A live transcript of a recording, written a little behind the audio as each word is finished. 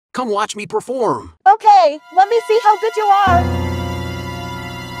Come watch me perform. Okay, let me see how good you are.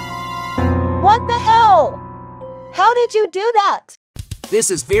 What the hell? How did you do that? This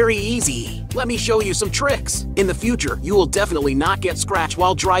is very easy. Let me show you some tricks. In the future, you will definitely not get scratched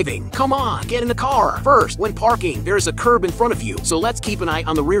while driving. Come on, get in the car. First, when parking, there is a curb in front of you, so let's keep an eye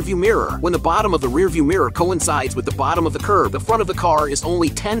on the rearview mirror. When the bottom of the rearview mirror coincides with the bottom of the curb, the front of the car is only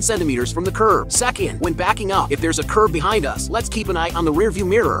 10 centimeters from the curb. Second, when backing up, if there's a curb behind us, let's keep an eye on the rearview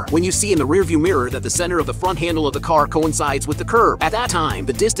mirror. When you see in the rearview mirror that the center of the front handle of the car coincides with the curb, at that time,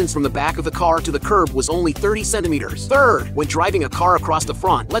 the distance from the back of the car to the curb was only 30 centimeters. Third, when driving a car across the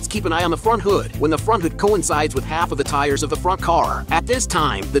front, let's keep an eye on the front hood. When the front hood coincides with half of the tires of the front car, at this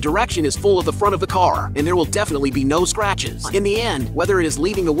time, the direction is full of the front of the car, and there will definitely be no scratches. In the end, whether it is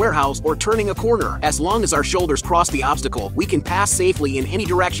leaving the warehouse or turning a corner, as long as our shoulders cross the obstacle, we can pass safely in any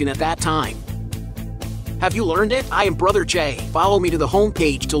direction at that time. Have you learned it? I am Brother Jay. Follow me to the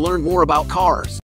homepage to learn more about cars.